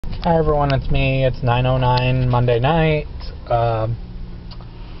Hi everyone, it's me. It's 9:09 Monday night. I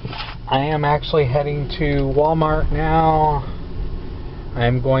am actually heading to Walmart now.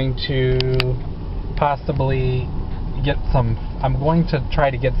 I'm going to possibly get some, I'm going to try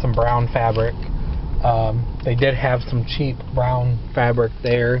to get some brown fabric. They did have some cheap brown fabric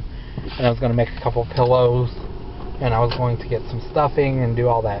there, and I was going to make a couple pillows, and I was going to get some stuffing and do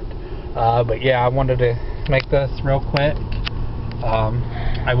all that. But yeah, I wanted to make this real quick.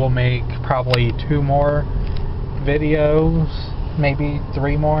 I will make probably 2 more videos, maybe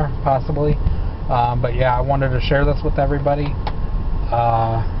 3 more possibly, but yeah, I wanted to share this with everybody.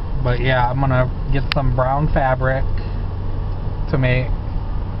 But yeah, I'm gonna get some brown fabric to make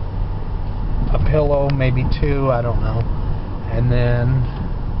a pillow, maybe 2, I don't know, and then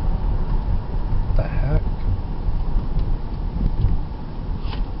what the heck,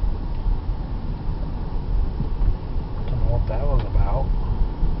 don't know what that was about.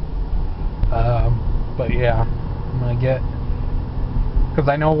 But yeah, I'm gonna get, because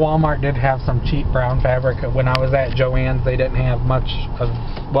I know Walmart did have some cheap brown fabric. When I was at Joann's, they didn't have much of,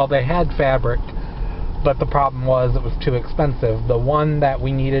 well, they had fabric, but the problem was it was too expensive. The one that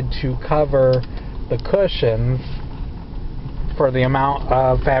we needed to cover the cushions for the amount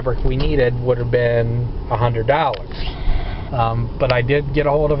of fabric we needed would have been $100. But I did get a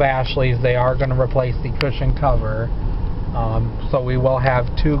hold of Ashley's. They are going to replace the cushion cover. So we will have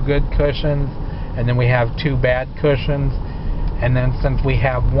 2 good cushions, and then we have 2 bad cushions. And then since we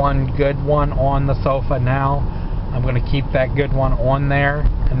have 1 good one on the sofa now, I'm going to keep that good one on there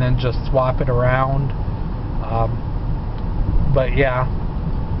and then just swap it around. But yeah,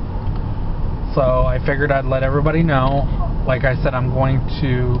 so I figured I'd let everybody know. Like I said, I'm going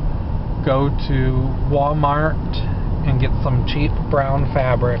to go to Walmart and get some cheap brown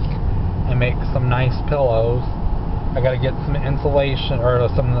fabric and make some nice pillows. I gotta get some insulation, or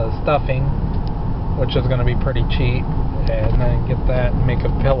some of the stuffing, which is gonna be pretty cheap, and then get that and make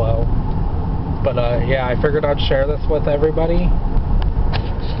a pillow. But yeah, I figured I'd share this with everybody,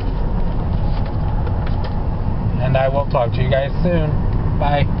 and I will talk to you guys soon.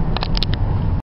 Bye.